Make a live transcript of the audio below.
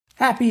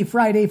Happy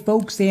Friday,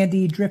 folks.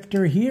 Andy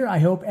Drifter here. I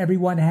hope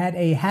everyone had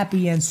a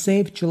happy and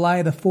safe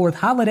July the 4th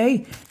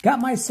holiday. Got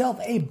myself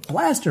a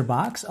blaster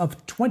box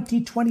of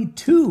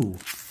 2022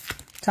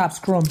 Topps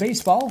Chrome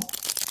Baseball.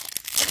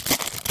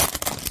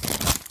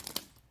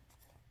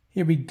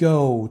 Here we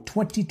go.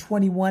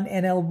 2021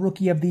 NL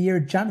Rookie of the Year,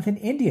 Jonathan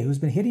India, who's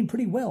been hitting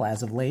pretty well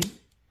as of late.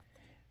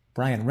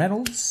 Brian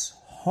Reynolds.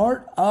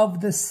 Heart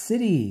of the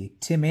City,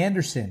 Tim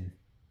Anderson.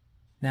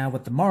 Now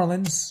with the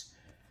Marlins.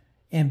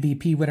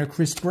 MVP winner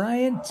Chris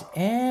Bryant,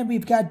 and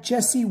we've got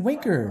Jesse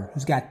Winker,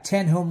 who's got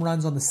 10 home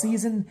runs on the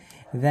season.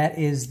 That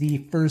is the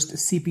first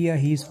Sepia.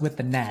 He's with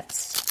the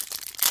Nats.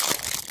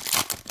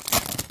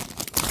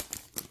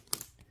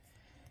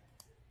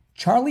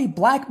 Charlie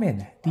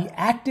Blackmon, the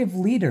active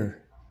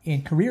leader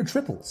in career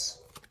triples.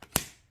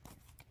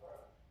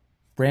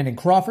 Brandon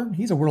Crawford,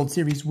 he's a World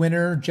Series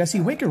winner.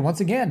 Jesse Winker once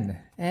again,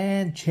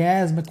 and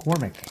Chas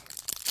McCormick.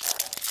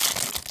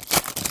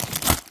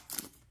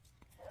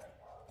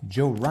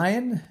 Joe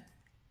Ryan,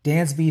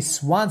 Dansby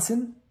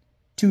Swanson,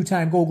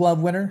 two-time Gold Glove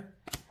winner.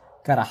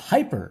 Got a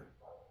hyper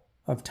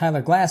of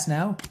Tyler Glass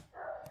now.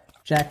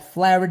 Jack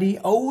Flaherty,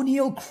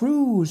 O'Neal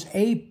Cruz,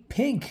 a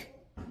pink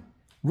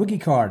rookie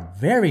card.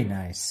 Very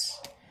nice.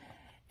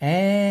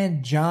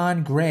 And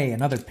John Gray,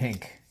 another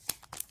pink.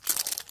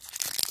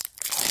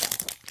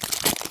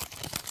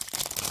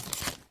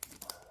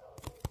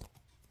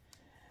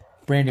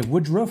 Brandon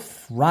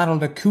Woodruff,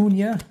 Ronald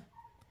Acuna,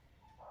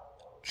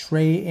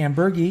 Trey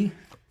Ambergi,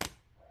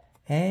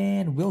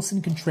 and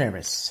Wilson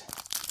Contreras.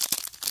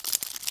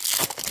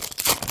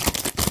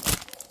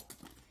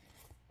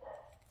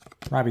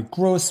 Robbie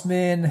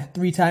Grossman,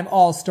 three-time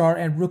All-Star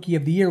and Rookie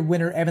of the Year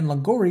winner Evan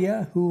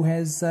Longoria, who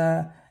has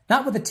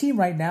not with the team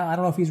right now. I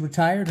don't know if he's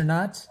retired or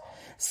not.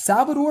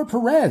 Salvador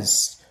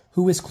Perez,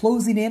 who is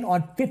closing in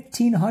on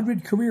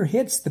 1,500 career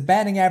hits. The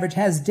batting average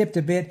has dipped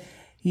a bit.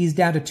 He's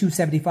down to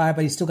 275,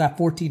 but he's still got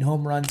 14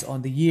 home runs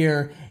on the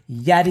year.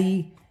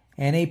 Yadi,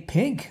 and a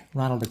pink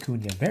Ronald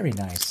Acuna. Very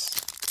nice.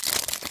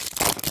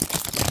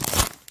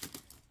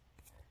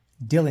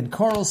 Dylan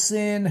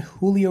Carlson,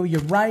 Julio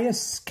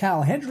Urias,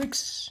 Kyle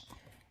Hendricks,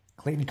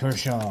 Clayton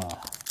Kershaw.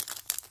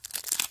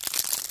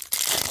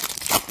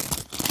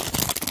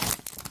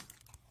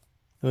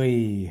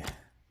 Oy.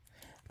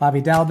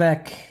 Bobby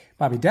Dalbec,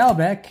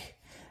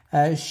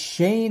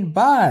 Shane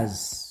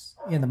Baz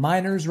in the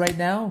minors right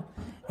now,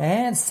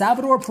 and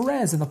Salvador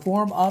Perez in the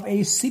form of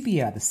a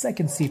Sepia, the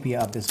second Sepia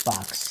of this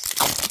box.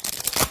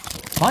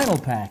 Final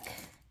pack,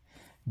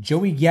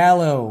 Joey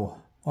Gallo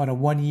on a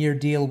one-year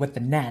deal with the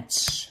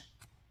Nats.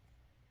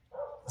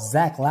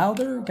 Zach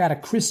Lowther, got a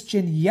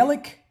Christian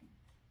Yelich.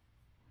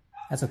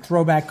 That's a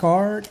throwback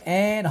card.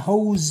 And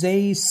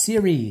Jose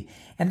Siri.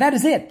 And that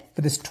is it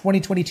for this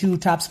 2022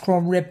 Topps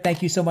Chrome Rip.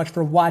 Thank you so much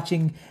for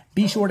watching.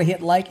 Be sure to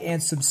hit like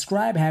and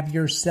subscribe. Have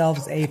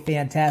yourselves a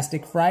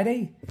fantastic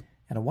Friday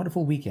and a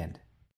wonderful weekend.